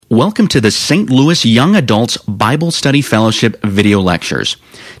Welcome to the St. Louis Young Adults Bible Study Fellowship video lectures.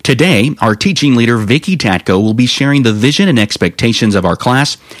 Today, our teaching leader, Vicki Tatko, will be sharing the vision and expectations of our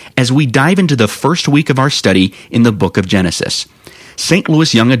class as we dive into the first week of our study in the book of Genesis. St.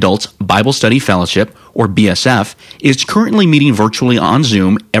 Louis Young Adults Bible Study Fellowship, or BSF, is currently meeting virtually on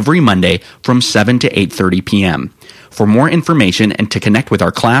Zoom every Monday from 7 to 8:30 p.m. For more information and to connect with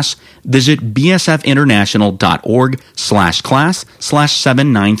our class, visit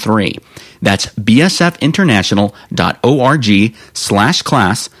bsfinternational.org/class/793. That's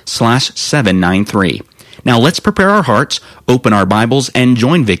bsfinternational.org/class/793. Now let's prepare our hearts, open our Bibles, and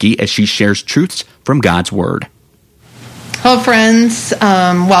join Vicki as she shares truths from God's Word. Hello, friends.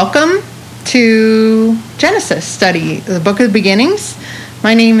 Welcome to Genesis study, the Book of the Beginnings.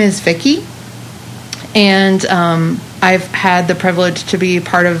 My name is Vicki. And I've had the privilege to be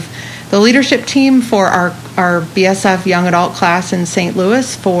part of the leadership team for our BSF Young Adult class in St.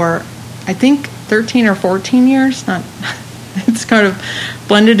 Louis for, I think, 13 or 14 years. It's kind of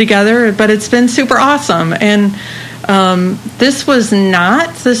blended together, but it's been super awesome. And this was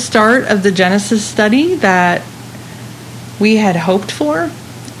not the start of the Genesis study that we had hoped for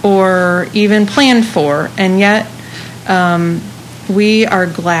or even planned for. And yet we are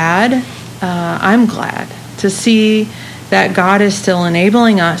glad. I'm glad to see that God is still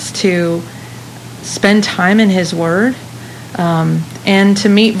enabling us to spend time in His Word and to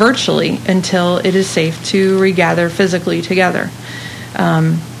meet virtually until it is safe to regather physically together.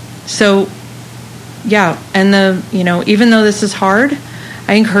 And even though this is hard,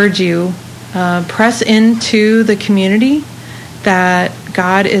 I encourage you, press into the community that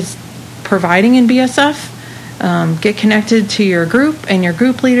God is providing in BSF. Get connected to your group and your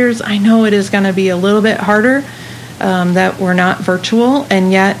group leaders. I know it is going to be a little bit harder that we're not virtual,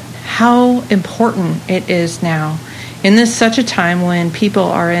 and yet how important it is now in this such a time when people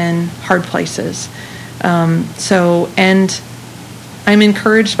are in hard places. And I'm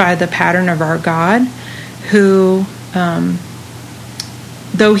encouraged by the pattern of our God, who,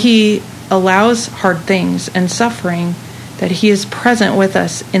 though He allows hard things and suffering, that He is present with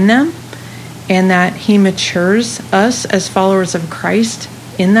us in them, and that He matures us as followers of Christ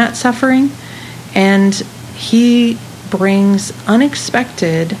in that suffering, and He brings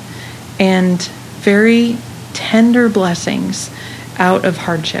unexpected and very tender blessings out of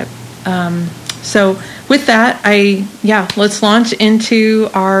hardship. So with that, let's launch into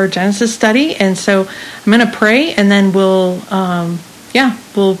our Genesis study. And so I'm going to pray, and then we'll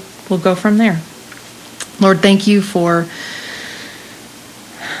go from there. Lord, thank you for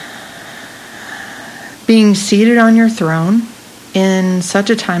being seated on your throne in such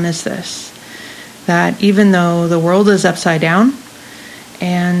a time as this, that even though the world is upside down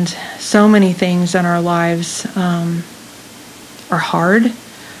and so many things in our lives are hard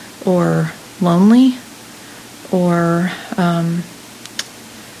or lonely or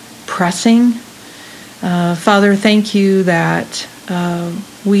pressing, Father, thank you that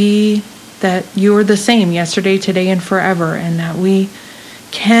that you are the same yesterday, today, and forever, and that we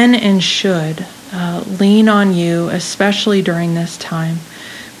can and should lean on you, especially during this time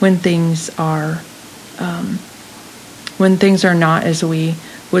when things are not as we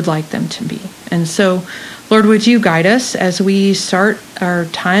would like them to be. And so, Lord, would you guide us as we start our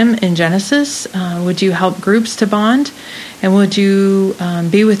time in Genesis? Would you help groups to bond? And would you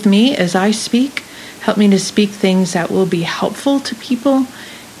be with me as I speak? Help me to speak things that will be helpful to people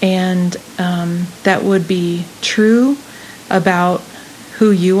and that would be true about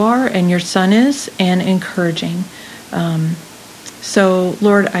who you are and your Son is, and encouraging. So,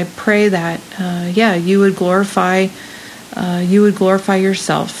 Lord, I pray that you would glorify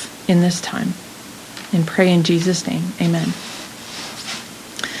yourself in this time, and pray in Jesus' name, amen.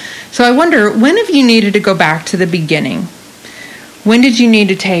 So I wonder, when have you needed to go back to the beginning? When did you need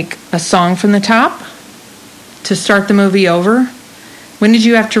to take a song from the top to start the movie over? When did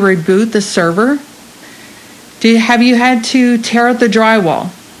you have to reboot the server? Have you had to tear out the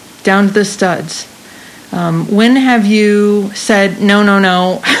drywall down to the studs? When have you said, no,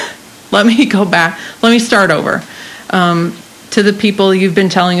 let me go back, let me start over, to the people you've been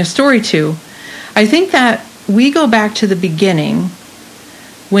telling a story to? I think that we go back to the beginning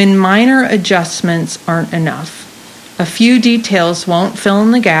when minor adjustments aren't enough. A few details won't fill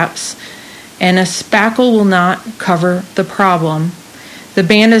in the gaps, and a spackle will not cover the problem. The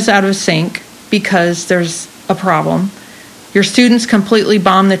band is out of sync because there's a problem. Your students completely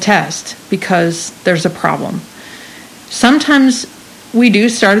bomb the test because there's a problem. Sometimes we do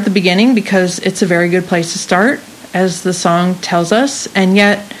start at the beginning because it's a very good place to start, as the song tells us, and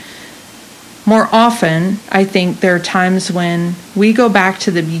yet more often, I think there are times when we go back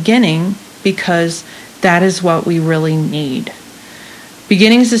to the beginning because that is what we really need.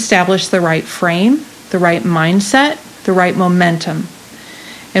 Beginnings establish the right frame, the right mindset, the right momentum.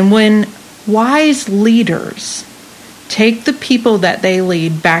 And when wise leaders take the people that they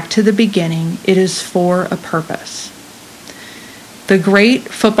lead back to the beginning, it is for a purpose. The great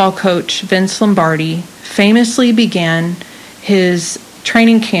football coach Vince Lombardi famously began his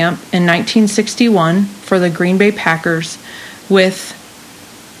training camp in 1961 for the Green Bay Packers with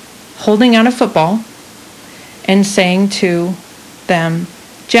holding out a football and saying to them,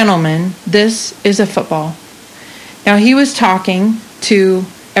 "Gentlemen, this is a football." Now, he was talking to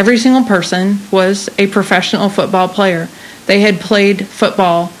every single person was a professional football player. They had played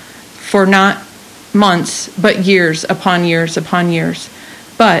football for not months, but years upon years upon years.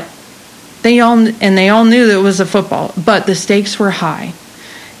 But they all knew that it was a football, but the stakes were high.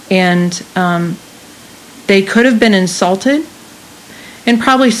 And they could have been insulted, and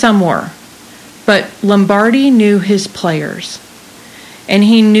probably some were. But Lombardi knew his players, and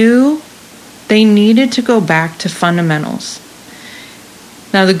he knew they needed to go back to fundamentals.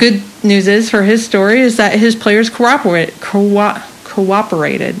 Now, the good news is for his story is that his players cooperated.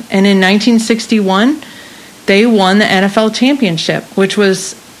 And in 1961, they won the NFL championship, which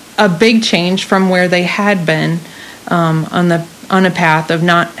was a big change from where they had been on a path of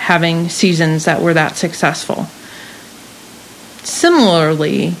not having seasons that were that successful.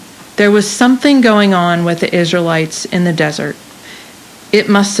 Similarly, there was something going on with the Israelites in the desert. It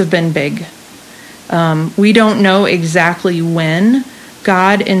must have been big. We don't know exactly when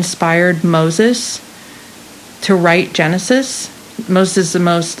God inspired Moses to write Genesis. Moses is the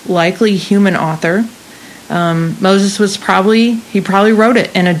most likely human author. Moses probably wrote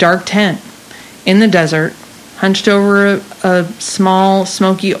it in a dark tent in the desert, hunched over a small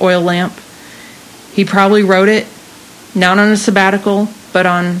smoky oil lamp. He probably wrote it not on a sabbatical, but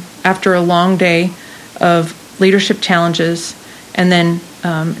after a long day of leadership challenges, and then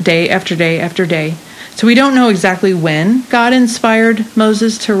day after day after day. So we don't know exactly when God inspired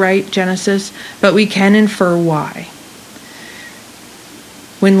Moses to write Genesis, but we can infer why.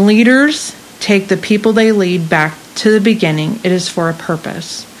 When leaders take the people they lead back to the beginning, it is for a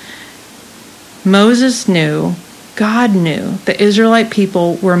purpose. Moses knew, God knew, the Israelite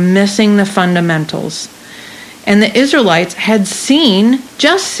people were missing the fundamentals. And the Israelites had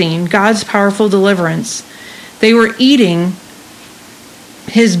just seen God's powerful deliverance. They were eating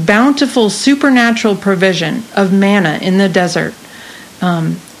his bountiful supernatural provision of manna in the desert,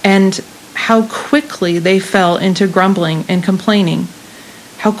 and how quickly they fell into grumbling and complaining,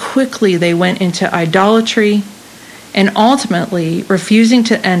 how quickly they went into idolatry, and ultimately refusing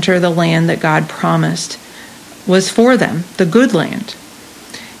to enter the land that God promised was for them, the good land.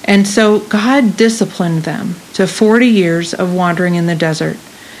 And so God disciplined them to 40 years of wandering in the desert.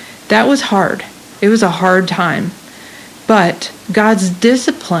 That was hard. It was a hard time. But God's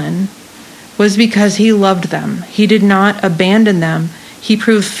discipline was because he loved them. He did not abandon them. He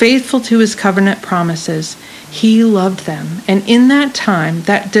proved faithful to his covenant promises. He loved them. And in that time,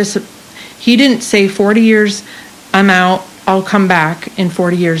 he didn't say 40 years, I'm out, I'll come back in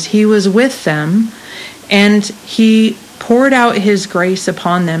 40 years. He was with them, and he poured out his grace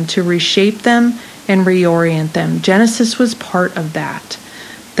upon them to reshape them and reorient them. Genesis was part of that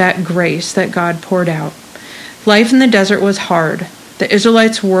grace that God poured out. Life in the desert was hard. The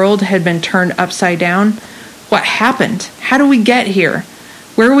Israelites' world had been turned upside down. What happened? How do we get here?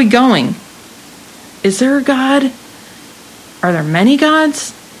 Where are we going? Is there a God? Are there many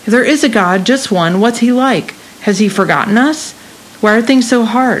gods? If there is a God, just one, what's he like? Has he forgotten us? Why are things so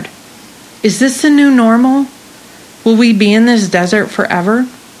hard? Is this the new normal? Will we be in this desert forever?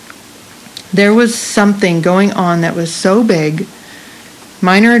 There was something going on that was so big,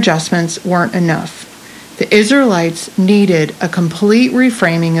 minor adjustments weren't enough. The Israelites needed a complete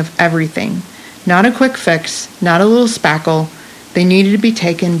reframing of everything. Not a quick fix, not a little spackle. They needed to be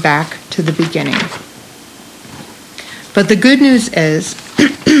taken back to the beginning. But the good news is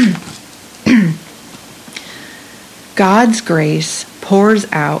God's grace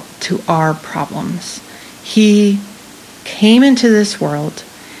pours out to our problems. He came into this world.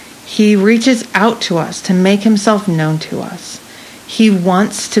 He reaches out to us to make himself known to us. He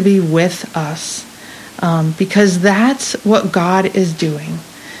wants to be with us because that's what God is doing.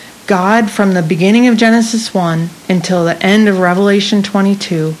 God, from the beginning of Genesis 1 until the end of Revelation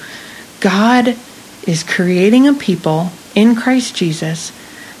 22, God is creating a people in Christ Jesus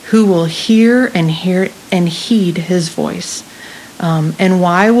who will hear and heed his voice. And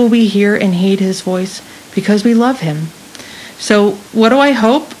why will we hear and heed his voice? Because we love him. So what do I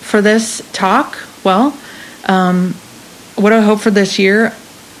hope for this talk? Well, what do I hope for this year?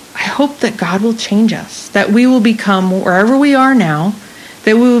 I hope that God will change us, that we will become, wherever we are now,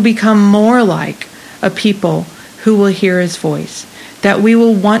 that we will become more like a people who will hear his voice, that we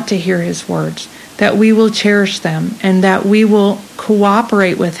will want to hear his words, that we will cherish them, and that we will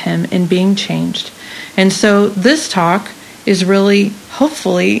cooperate with him in being changed. And so this talk is really,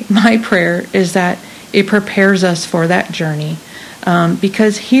 hopefully, my prayer is that it prepares us for that journey,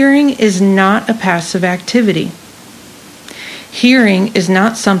 because hearing is not a passive activity. Hearing is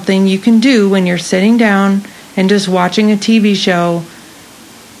not something you can do when you're sitting down and just watching a TV show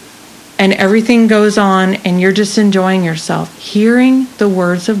and everything goes on and you're just enjoying yourself. Hearing the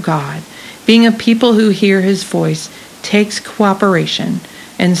words of God, being a people who hear his voice, takes cooperation.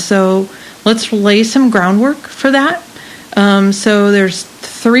 And so let's lay some groundwork for that. So there's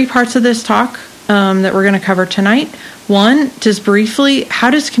 3 parts of this talk that we're going to cover tonight. One, just briefly, how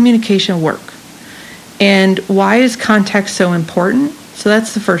does communication work? And why is context so important? So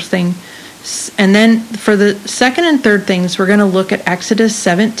that's the first thing. And then for the second and third things, we're going to look at Exodus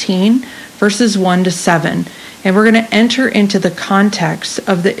 17, verses 1 to 7. And we're going to enter into the context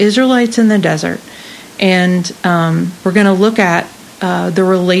of the Israelites in the desert. And we're going to look at the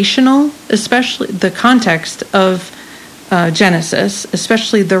relational, especially the context of Genesis,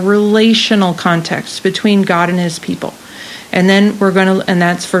 especially the relational context between God and his people. And then and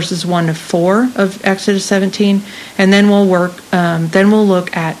that's verses 1 to 4 of Exodus 17. And then we'll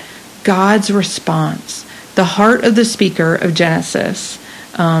look at God's response, the heart of the speaker of Genesis,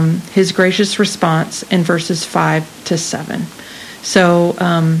 his gracious response in verses 5 to 7. So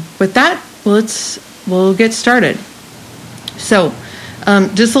with that, we'll get started. So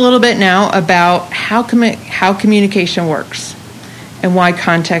just a little bit now about how communication works and why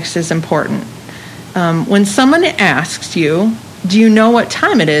context is important. When someone asks you, do you know what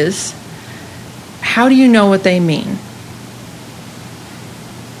time it is? How do you know what they mean?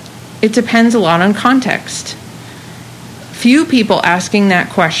 It depends a lot on context. Few people asking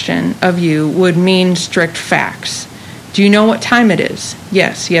that question of you would mean strict facts. Do you know what time it is?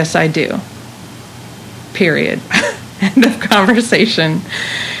 Yes, I do. Period. End of conversation.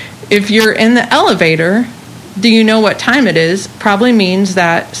 If you're in the elevator, do you know what time it is? Probably means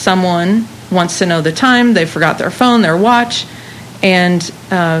that someone wants to know the time, they forgot their phone, their watch, and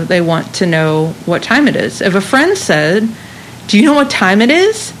they want to know what time it is. If a friend said, do you know what time it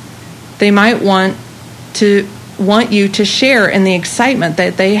is? They might want you to share in the excitement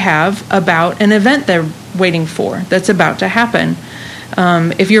that they have about an event they're waiting for that's about to happen.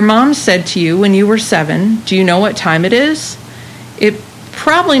 If your mom said to you when you were 7, do you know what time it is? It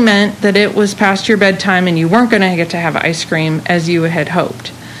probably meant that it was past your bedtime and you weren't going to get to have ice cream as you had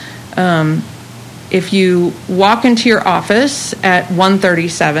hoped. If you walk into your office at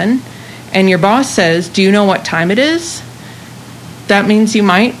 1:37 and your boss says, do you know what time it is? That means you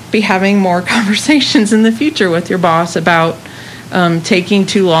might be having more conversations in the future with your boss about taking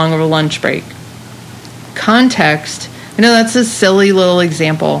too long of a lunch break. Context, I know that's a silly little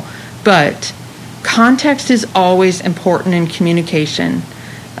example, but context is always important in communication.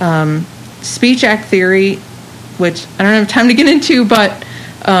 Speech act theory, which I don't have time to get into, but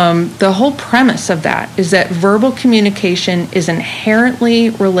the whole premise of that is that verbal communication is inherently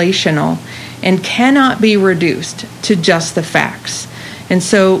relational and cannot be reduced to just the facts. And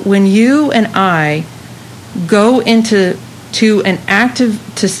so when you and I go into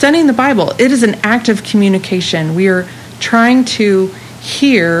studying the Bible, it is an act of communication. We are trying to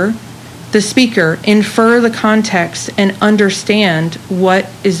hear the speaker, infer the context, and understand what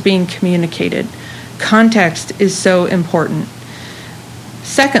is being communicated. Context is so important.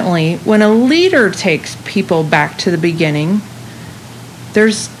 Secondly, when a leader takes people back to the beginning,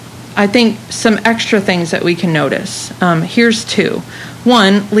 there's, I think, some extra things that we can notice. Here's 2.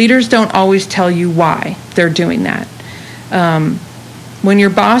 1, leaders don't always tell you why they're doing that. When your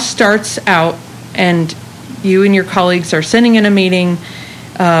boss starts out and you and your colleagues are sitting in a meeting,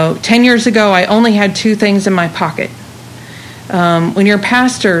 10 years ago, I only had 2 things in my pocket. When your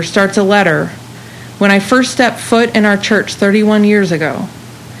pastor starts a letter, when I first stepped foot in our church 31 years ago,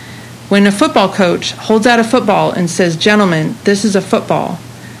 when a football coach holds out a football and says, gentlemen, this is a football,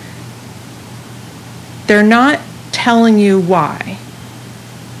 they're not telling you why.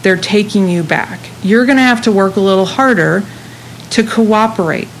 They're taking you back. You're going to have to work a little harder to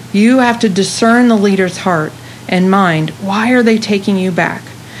cooperate. You have to discern the leader's heart and mind. Why are they taking you back?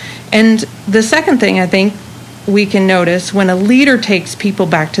 And the second thing I think we can notice when a leader takes people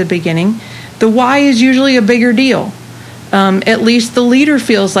back to the beginning, the why is usually a bigger deal. At least the leader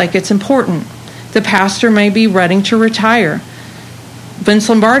feels like it's important. The pastor may be ready to retire. Vince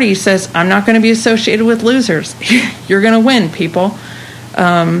Lombardi says, I'm not going to be associated with losers. You're going to win, people.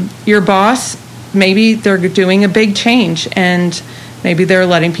 Your boss, maybe they're doing a big change, and maybe they're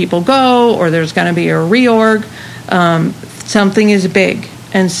letting people go, or there's going to be a reorg. Something is big.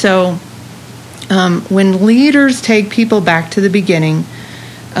 And so when leaders take people back to the beginning,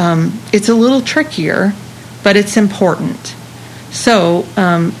 it's a little trickier, but it's important. So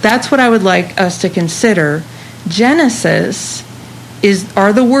that's what I would like us to consider. Genesis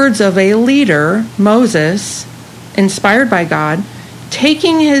are the words of a leader, Moses, inspired by God,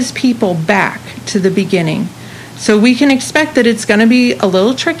 taking his people back to the beginning. So we can expect that it's going to be a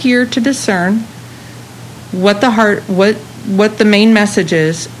little trickier to discern what the main message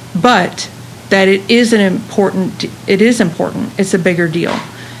is, but that it is important. It's a bigger deal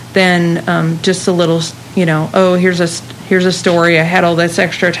than just a little, here's a story. I had all this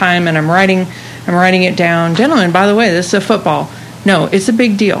extra time and I'm writing it down. Gentlemen, by the way, this is a football. No, it's a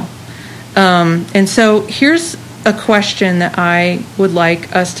big deal. And so here's a question that I would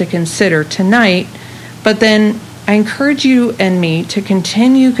like us to consider tonight, but then I encourage you and me to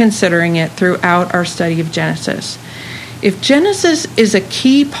continue considering it throughout our study of Genesis. If Genesis is a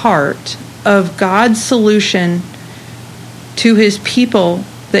key part of God's solution to his people,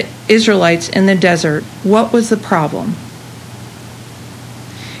 the Israelites in the desert, what was the problem?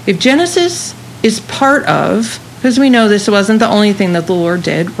 If Genesis is part of, because we know this wasn't the only thing that the Lord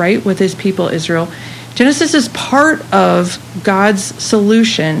did, right, with his people Israel, Genesis is part of God's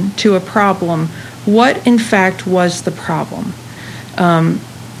solution to a problem. What, in fact, was the problem? And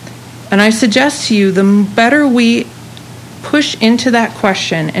I suggest to you, the better we push into that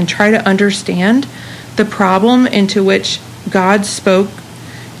question and try to understand the problem into which God spoke,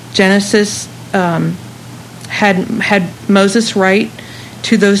 Genesis had Moses write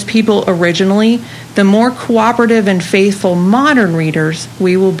to those people originally, the more cooperative and faithful modern readers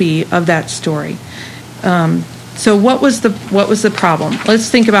we will be of that story. So what was the problem? Let's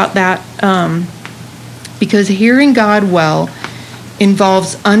think about that, because hearing God well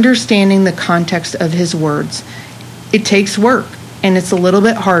involves understanding the context of his words. It takes work, and it's a little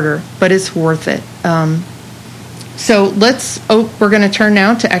bit harder, but it's worth it. So we're going to turn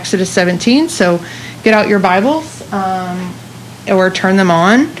now to Exodus 17. So get out your Bibles, or turn them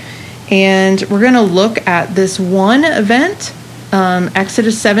on, and we're going to look at this one event,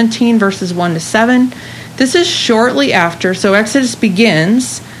 Exodus 17, verses 1 to 7. This is shortly after. So Exodus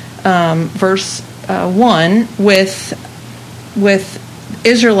begins, verse 1, with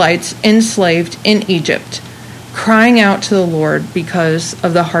Israelites enslaved in Egypt, crying out to the Lord because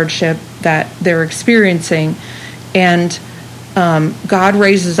of the hardship that they're experiencing. And God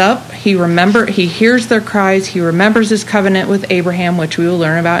raises up. He hears their cries. He remembers his covenant with Abraham, which we will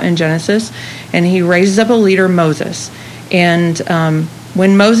learn about in Genesis. And he raises up a leader, Moses. And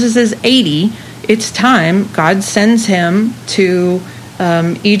when Moses is 80, it's time. God sends him to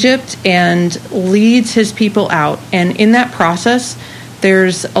Egypt and leads his people out. And in that process,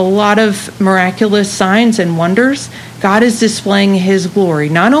 there's a lot of miraculous signs and wonders. God is displaying his glory,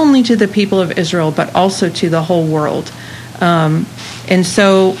 not only to the people of Israel, but also to the whole world. And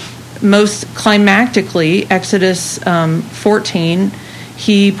so most climactically, Exodus 14,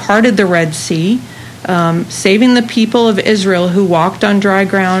 he parted the Red Sea, saving the people of Israel who walked on dry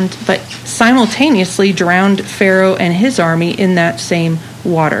ground, but simultaneously drowned Pharaoh and his army in that same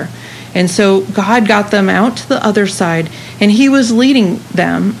water. And so God got them out to the other side, and he was leading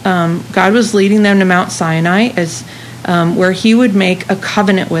them. God was leading them to Mount Sinai, where he would make a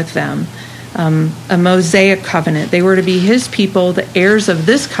covenant with them, a Mosaic covenant. They were to be his people, the heirs of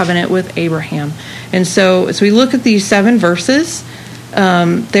this covenant with Abraham. And so as we look at these 7 verses, we're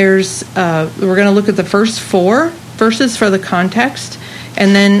going to look at the first 4 verses for the context,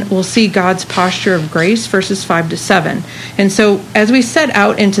 and then we'll see God's posture of grace, verses 5 to 7. And so as we set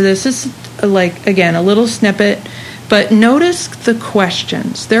out into this is like, again, a little snippet, but notice the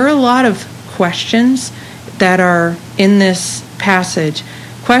questions. There are a lot of questions that are in this passage.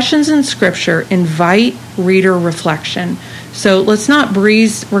 Questions in Scripture invite reader reflection. So let's not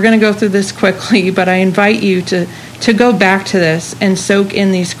breeze. We're going to go through this quickly, but I invite you to go back to this and soak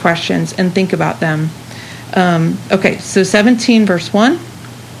in these questions and think about them. Okay, so 17 verse 1.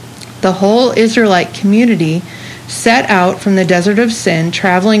 The whole Israelite community set out from the desert of Sin,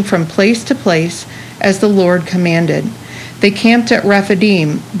 traveling from place to place as the Lord commanded. They camped at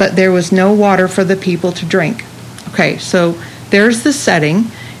Rephidim, but there was no water for the people to drink. Okay, so there's the setting,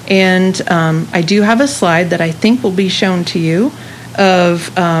 and I do have a slide that I think will be shown to you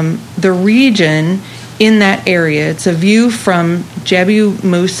of the region in that area. It's a view from Jebu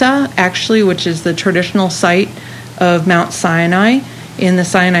Musa, actually, which is the traditional site of Mount Sinai. in the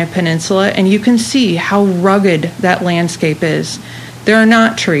Sinai Peninsula, and you can see how rugged that landscape is. There are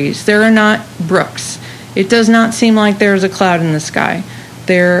not trees. There are not brooks. It does not seem like there is a cloud in the sky.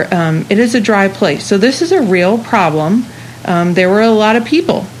 It is a dry place. So this is a real problem. There were a lot of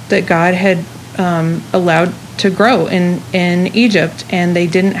people that God had allowed to grow in Egypt, and they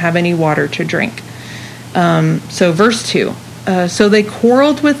didn't have any water to drink. So verse 2. So they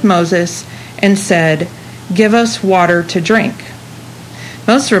quarreled with Moses and said, "Give us water to drink."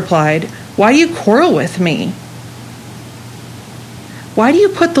 Moses replied, "Why do you quarrel with me? Why do you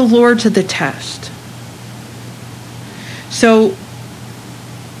put the Lord to the test?" So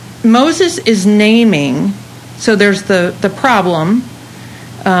Moses is naming, so there's the problem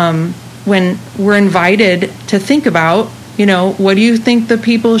when we're invited to think about, what do you think the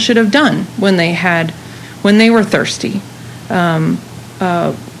people should have done when they were thirsty?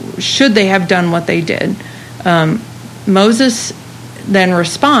 Should they have done what they did? Moses then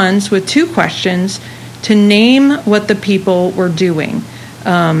responds with two questions to name what the people were doing,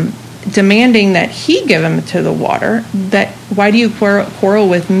 demanding that he give them to the water. That why do you quarrel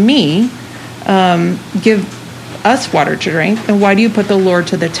with me? Give us water to drink, and why do you put the Lord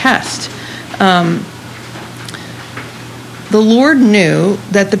to the test? The Lord knew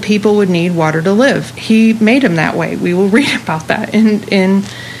that the people would need water to live. He made them that way. We will read about that in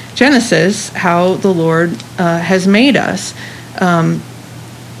Genesis, how the Lord has made us. And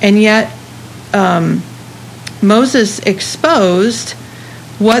yet, Moses exposed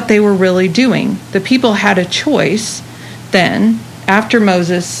what they were really doing. The people had a choice then, after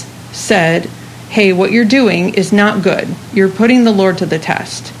Moses said, "Hey, what you're doing is not good. You're putting the Lord to the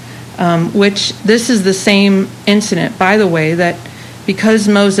test." Which this is the same incident, by the way, that because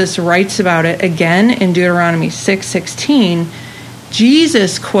Moses writes about it again in Deuteronomy 6:16,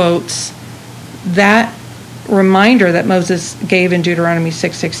 Jesus quotes that reminder that Moses gave in Deuteronomy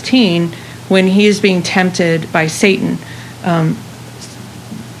 6:16 when he is being tempted by Satan.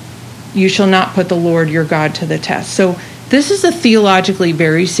 You shall not put the Lord your God to the test. So this is a theologically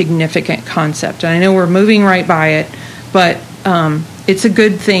very significant concept. And I know we're moving right by it, but it's a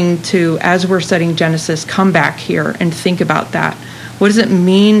good thing to, as we're studying Genesis, come back here and think about that. What does it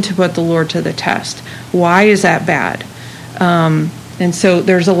mean to put the Lord to the test? Why is that bad? And so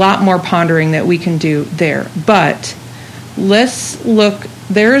there's a lot more pondering that we can do there. But let's look,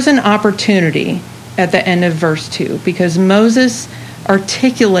 there is an opportunity at the end of verse 2, because Moses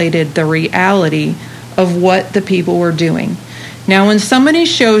articulated the reality of what the people were doing. Now, when somebody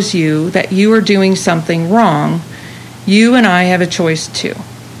shows you that you are doing something wrong, you and I have a choice too.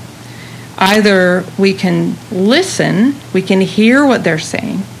 Either we can listen, we can hear what they're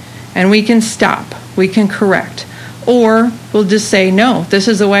saying, and we can stop, we can correct. Or we'll just say, no, this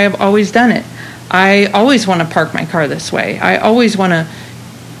is the way I've always done it. I always want to park my car this way. I always want to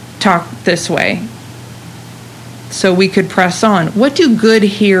talk this way. So we could press on. What do good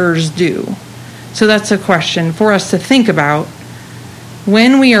hearers do? So that's a question for us to think about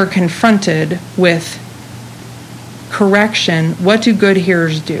when we are confronted with correction. What do good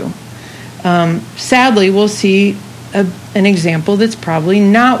hearers do? Sadly, we'll see an example that's probably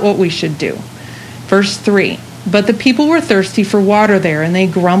not what we should do. Verse 3, but the people were thirsty for water there, and they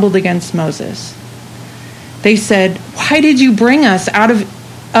grumbled against Moses. They said, why did you bring us up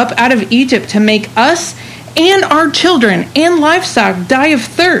out of Egypt to make us and our children and livestock die of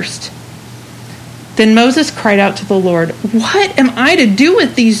thirst? Then Moses cried out to the Lord, what am I to do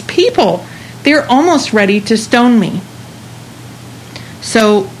with these people? They're almost ready to stone me.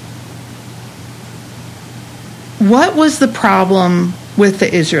 So, what was the problem with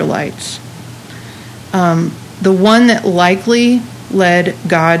the Israelites? The one that likely led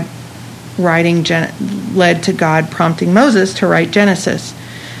to God prompting Moses to write Genesis.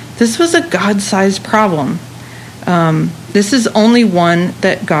 This was a God-sized problem. This is only one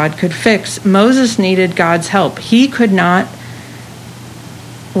that God could fix. Moses needed God's help. He could not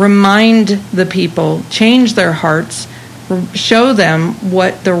remind the people, change their hearts, show them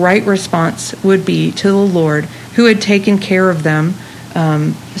what the right response would be to the Lord, who had taken care of them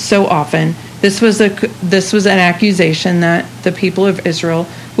so often. This was an accusation that the people of Israel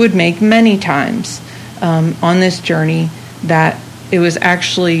would make many times on this journey, that it was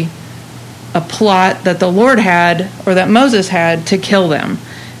actually a plot that the Lord had, or that Moses had, to kill them.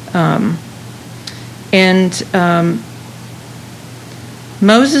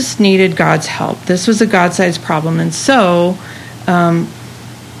 Moses needed God's help. This was a God-sized problem. And so,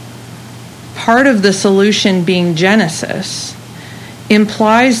 part of the solution being Genesis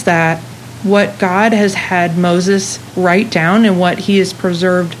implies that what God has had Moses write down and what he has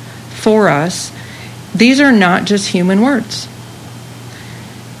preserved for us, these are not just human words.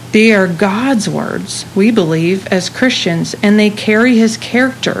 They are God's words, we believe, as Christians, and they carry his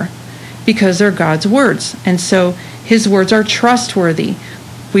character because they're God's words. And so his words are trustworthy.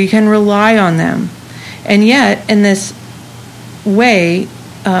 We can rely on them. And yet, in this way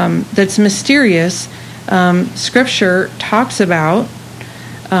that's mysterious, Scripture talks about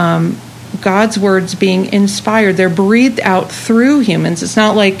God's words being inspired. They're breathed out through humans. It's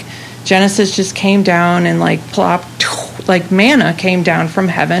not like Genesis just came down and like plopped, like manna came down from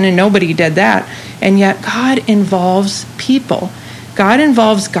heaven, and nobody did that. And yet God involves people. God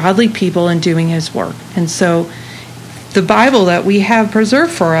involves godly people in doing his work. And so the Bible that we have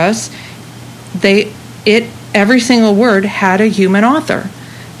preserved for us, every single word had a human author.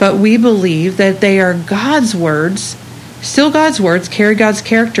 But we believe that they are God's words, still God's words, carry God's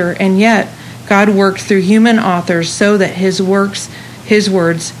character, and yet God worked through human authors so that his words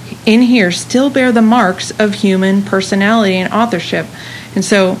in here still bear the marks of human personality and authorship. And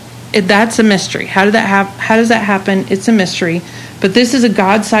so that's a mystery. How does that happen? It's a mystery. But this is a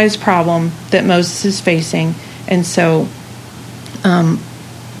God-sized problem that Moses is facing. And so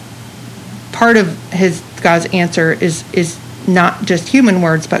part of God's answer is not just human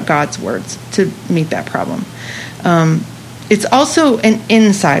words, but God's words to meet that problem. It's also an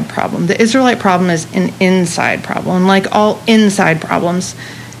inside problem. The Israelite problem is an inside problem. And like all inside problems,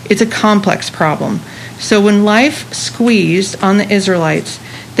 it's a complex problem. So when life squeezed on the Israelites,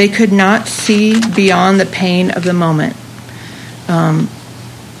 they could not see beyond the pain of the moment.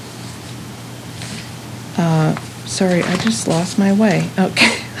 Sorry, I just lost my way.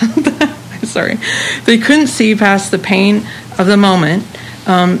 Okay. Sorry. They couldn't see past the pain of the moment.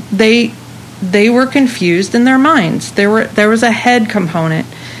 They were confused in their minds. There was a head component.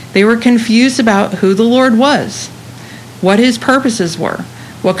 They were confused about who the Lord was, what his purposes were,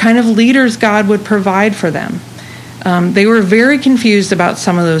 what kind of leaders God would provide for them. They were very confused about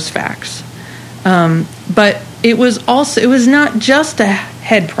some of those facts. But it was not just a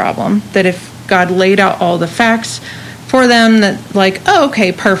head problem, that if God laid out all the facts for them, that like, oh,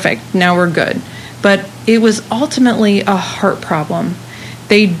 okay, perfect, now we're good. But it was ultimately a heart problem.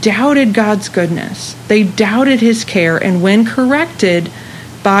 They doubted God's goodness. They doubted his care. And when corrected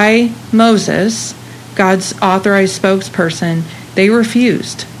by Moses, God's authorized spokesperson, they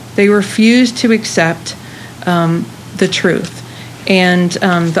refused. They refused to accept the truth. And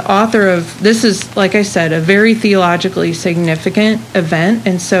the author of this is, like I said, a very theologically significant event.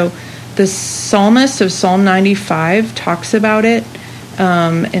 And so the psalmist of Psalm 95 talks about it.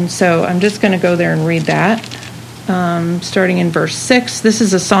 And so I'm just going to go there and read that. Starting in verse 6. This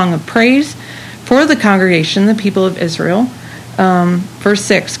is a song of praise for the congregation, the people of Israel. Verse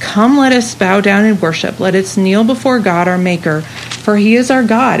 6, come, let us bow down and worship. Let us kneel before God, our Maker. For he is our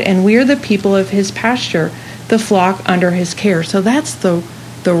God, and we are the people of his pasture, the flock under his care. So that's the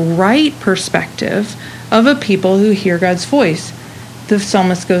right perspective of a people who hear God's voice. The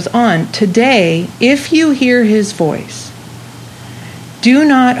psalmist goes on, today, if you hear his voice, do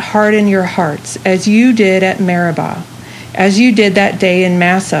not harden your hearts as you did at Meribah, as you did that day in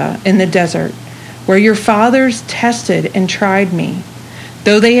Massah in the desert, where your fathers tested and tried me,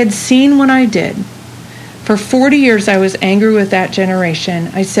 though they had seen what I did. For 40 years I was angry with that generation.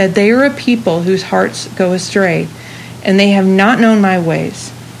 I said, they are a people whose hearts go astray, and they have not known my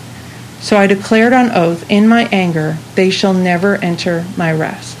ways. So I declared on oath in my anger, they shall never enter my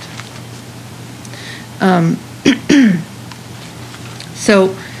rest.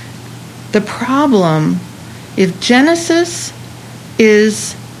 So the problem, if Genesis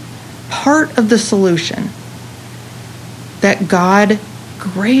is part of the solution, that God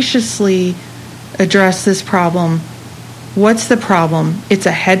graciously addressed this problem, what's the problem? It's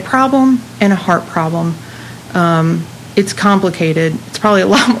a head problem and a heart problem. It's complicated. It's probably a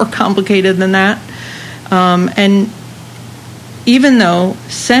lot more complicated than that. And even though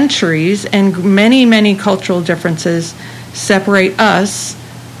centuries and many, many cultural differences separate us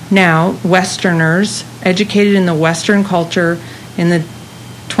now, Westerners, educated in the Western culture in the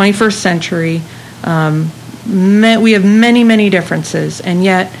 21st century, we have many, many differences. And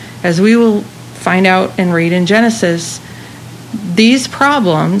yet, as we will find out and read in Genesis, these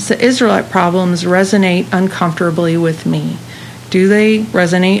problems, the Israelite problems, resonate uncomfortably with me. Do they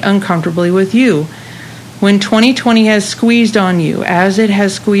resonate uncomfortably with you? When 2020 has squeezed on you, as it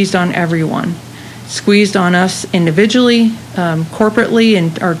has squeezed on everyone, squeezed on us individually, corporately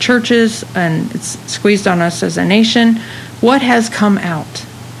in our churches, and it's squeezed on us as a nation, what has come out?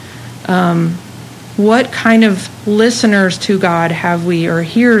 What kind of listeners to God have we, or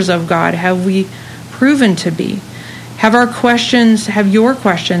hearers of God, have we proven to be? Have your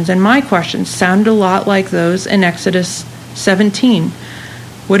questions and my questions sound a lot like those in Exodus 17?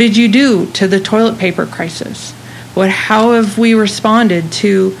 What did you do to the toilet paper crisis? How have we responded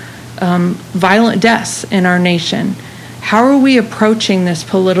to violent deaths in our nation? How are we approaching this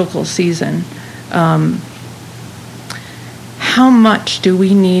political season? How much do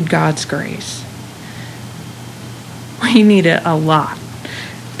we need God's grace? We need it a lot.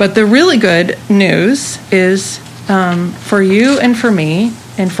 But the really good news is for you and for me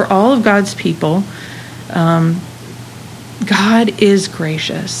and for all of God's people, God is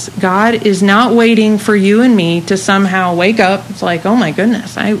gracious. God is not waiting for you and me to somehow wake up. It's like, oh my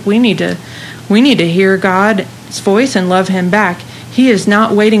goodness, we need to hear God's voice and love him back. He is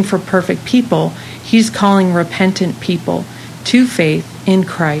not waiting for perfect people. He's calling repentant people to faith in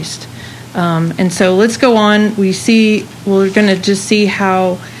Christ. And so let's go on. We're going to just see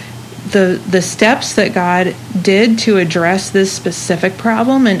how the steps that God did to address this specific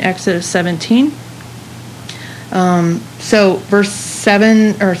problem in Exodus 17. So verse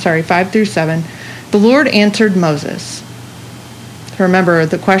 5 through 7, the Lord answered Moses. Remember,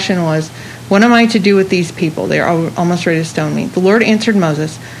 the question was, what am I to do with these people? They are almost ready to stone me. The Lord answered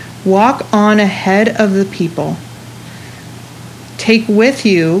Moses, walk on ahead of the people. Take with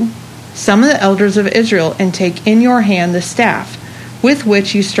you some of the elders of Israel and take in your hand the staff with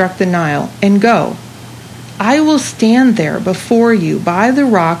which you struck the Nile, and go. I will stand there before you by the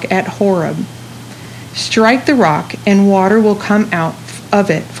rock at Horeb. Strike the rock, and water will come out of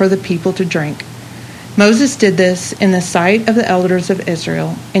it for the people to drink. Moses did this in the sight of the elders of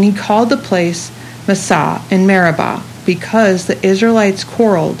Israel, and he called the place Massah and Meribah, because the Israelites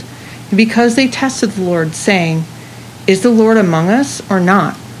quarreled, and because they tested the Lord, saying, is the Lord among us or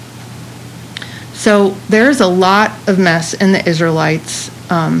not? So there's a lot of mess in the Israelites,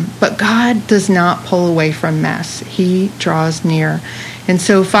 but God does not pull away from mess. He draws near. And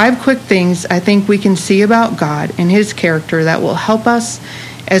so 5 quick things I think we can see about God and his character that will help us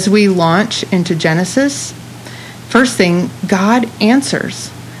as we launch into Genesis. First thing, God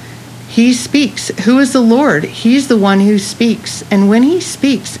answers. He speaks. Who is the Lord? He's the one who speaks. And when he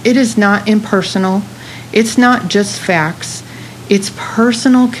speaks, it is not impersonal. It's not just facts. It's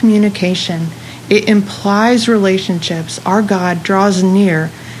personal communication. It implies relationships. Our God draws near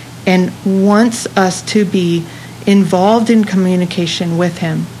and wants us to be involved in communication with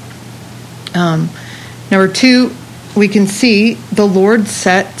him. Number 2, we can see the Lord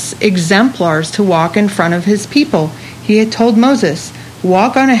sets exemplars to walk in front of his people. He had told Moses,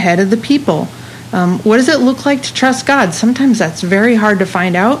 walk on ahead of the people. What does it look like to trust God? Sometimes that's very hard to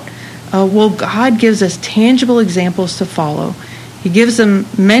find out. Well, God gives us tangible examples to follow. He gives them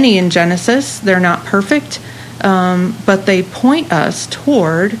many in Genesis. They're not perfect, but they point us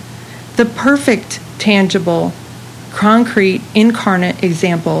toward the perfect, tangible, concrete, incarnate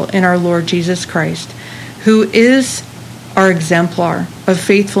example in our Lord Jesus Christ, who is our exemplar of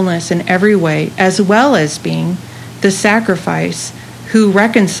faithfulness in every way, as well as being the sacrifice who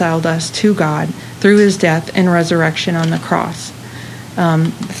reconciled us to God through his death and resurrection on the cross.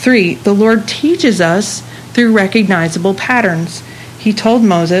 3, the Lord teaches us through recognizable patterns. He told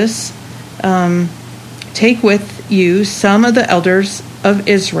Moses, take with you some of the elders of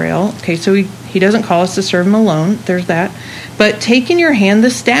Israel. Okay, so he doesn't call us to serve him alone. There's that. But take in your hand the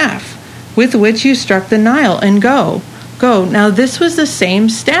staff with which you struck the Nile and go. Go. Now, this was the same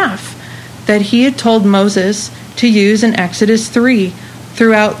staff that he had told Moses to use in Exodus 3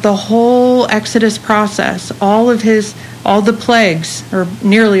 throughout the whole Exodus process. All the plagues, or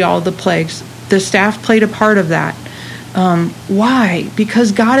nearly all the plagues, the staff played a part of that. Why?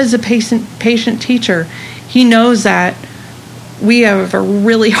 Because God is a patient teacher. He knows that we have a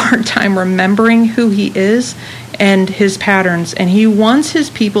really hard time remembering who he is and his patterns, and he wants his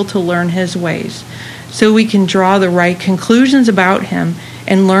people to learn his ways so we can draw the right conclusions about him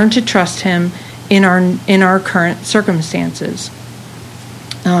and learn to trust him in our current circumstances.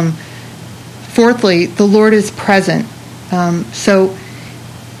 Fourthly, the Lord is present. So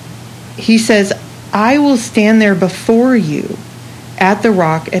he says, I will stand there before you at the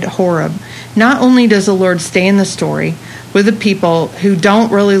rock at Horeb. Not only does the Lord stay in the story with the people who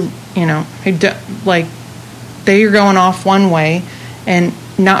don't really, they are going off one way and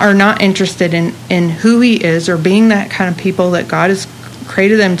are not interested in who he is or being that kind of people that God has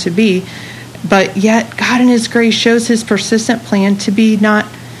created them to be. But yet God in his grace shows his persistent plan to be not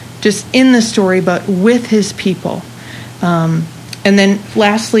just in the story, but with his people. And then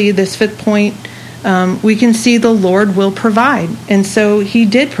lastly, this 5th point, we can see the Lord will provide. And so he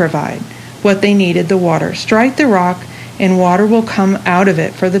did provide what they needed, the water. Strike the rock and water will come out of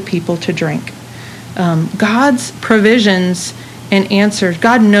it for the people to drink. God's provisions and answers,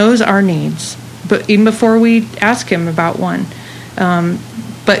 God knows our needs, but even before we ask him about one.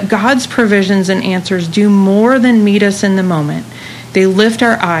 But God's provisions and answers do more than meet us in the moment. They lift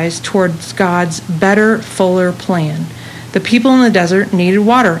our eyes towards God's better, fuller plan. The people in the desert needed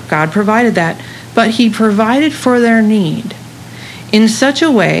water. God provided that. But he provided for their need in such a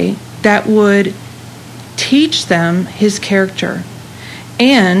way that would teach them his character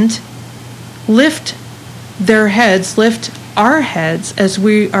and lift their heads, lift our heads as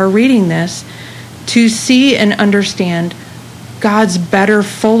we are reading this, to see and understand God's better,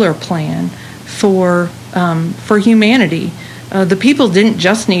 fuller plan for humanity. The people didn't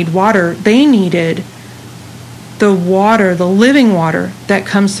just need water; they needed the water, the living water that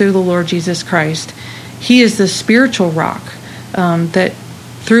comes through the Lord Jesus Christ. He is the spiritual rock that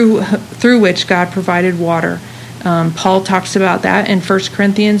through which God provided water. Paul talks about that in 1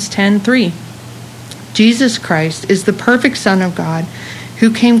 Corinthians 10:3. Jesus Christ is the perfect Son of God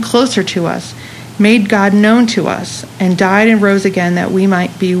who came closer to us, made God known to us, and died and rose again that we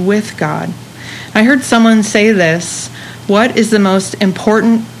might be with God. I heard someone say this: what is the most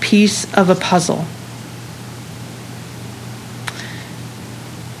important piece of a puzzle?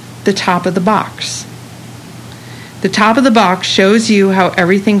 The top of the box. The top of the box shows you how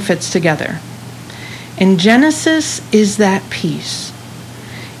everything fits together. And Genesis is that piece.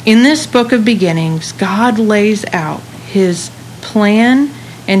 In this book of beginnings, God lays out his plan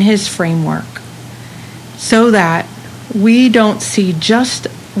and his framework so that we don't see just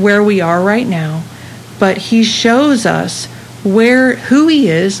where we are right now, but he shows us who he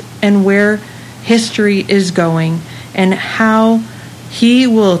is and where history is going and how he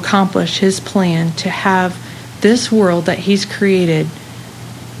will accomplish his plan to have this world that he's created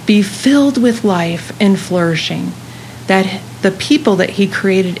be filled with life and flourishing, that the people that he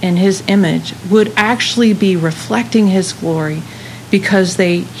created in his image would actually be reflecting his glory because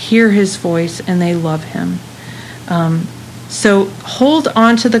they hear his voice and they love him. So hold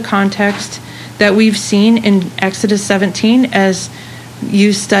on to the context that we've seen in Exodus 17 as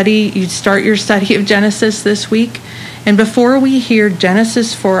you start your study of Genesis this week. And before we hear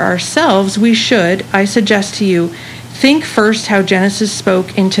Genesis for ourselves, I suggest to you, think first how Genesis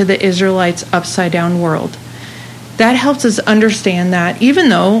spoke into the Israelites' upside-down world. That helps us understand that even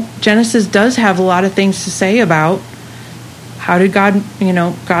though Genesis does have a lot of things to say about how did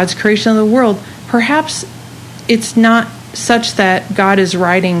God's creation of the world, perhaps it's not such that God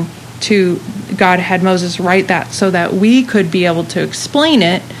had Moses write that so that we could be able to explain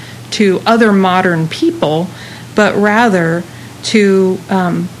it to other modern people, but rather to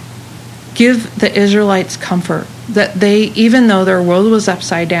give the Israelites comfort that even though their world was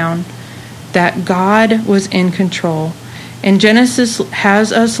upside down, that God was in control. And Genesis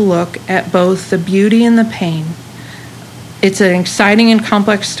has us look at both the beauty and the pain. It's an exciting and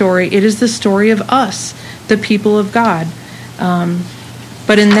complex story. It is the story of us, the people of God.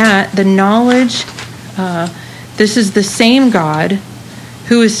 But in that, the knowledge, this is the same God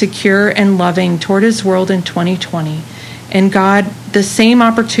who is secure and loving toward his world in 2020. And God, the same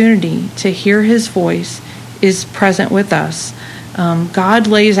opportunity to hear his voice is present with us. God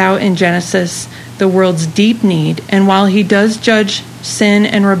lays out in Genesis the world's deep need, and while he does judge sin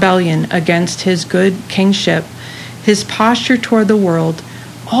and rebellion against his good kingship, his posture toward the world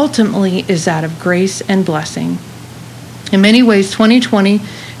ultimately is that of grace and blessing. In many ways, 2020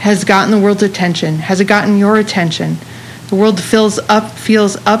 has gotten the world's attention. Has it gotten your attention? The world feels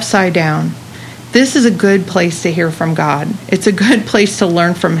upside down. This is a good place to hear from God. It's a good place to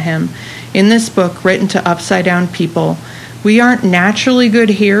learn from him. In this book written to upside down people, we aren't naturally good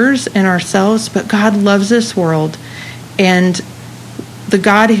hearers in ourselves, but God loves this world. And the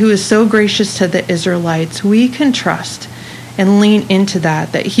God who is so gracious to the Israelites, we can trust and lean into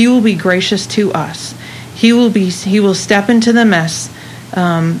that he will be gracious to us. He will step into the mess.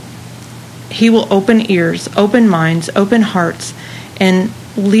 He will open ears, open minds, open hearts, and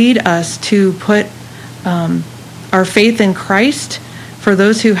lead us to put our faith in Christ for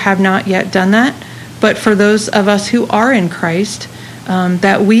those who have not yet done that, but for those of us who are in Christ,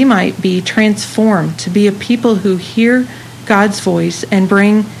 that we might be transformed to be a people who hear God's voice and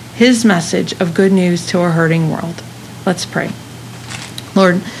bring his message of good news to a hurting world. Let's pray.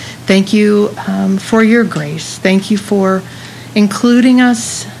 Lord, thank you for your grace. Thank you for including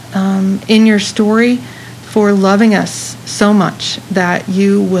us in your story, for loving us so much that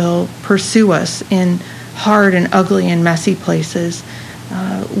you will pursue us in hard and ugly and messy places.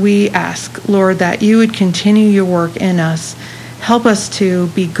 We ask, Lord, that you would continue your work in us. Help us to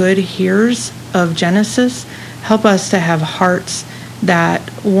be good hearers of Genesis. Help us to have hearts that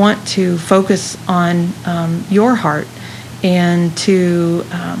want to focus on your heart and to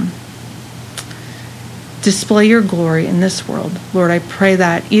display your glory in this world. Lord, I pray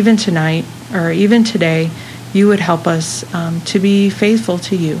that even tonight or even today, you would help us to be faithful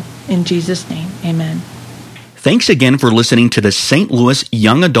to you. In Jesus' name, amen. Thanks again for listening to the St. Louis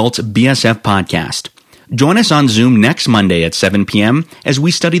Young Adults BSF podcast. Join us on Zoom next Monday at 7 p.m. as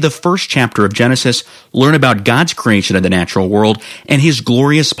we study the first chapter of Genesis, learn about God's creation of the natural world, and His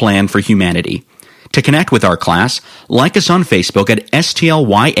glorious plan for humanity. To connect with our class, like us on Facebook at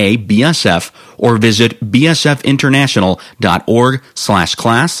STLYA-BSF or visit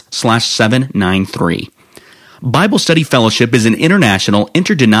bsfinternational.org/class/793. Bible Study Fellowship is an international,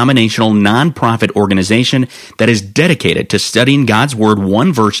 interdenominational, nonprofit organization that is dedicated to studying God's Word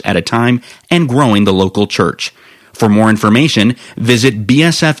one verse at a time and growing the local church. For more information, visit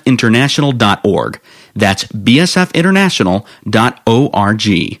bsfinternational.org. That's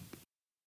bsfinternational.org.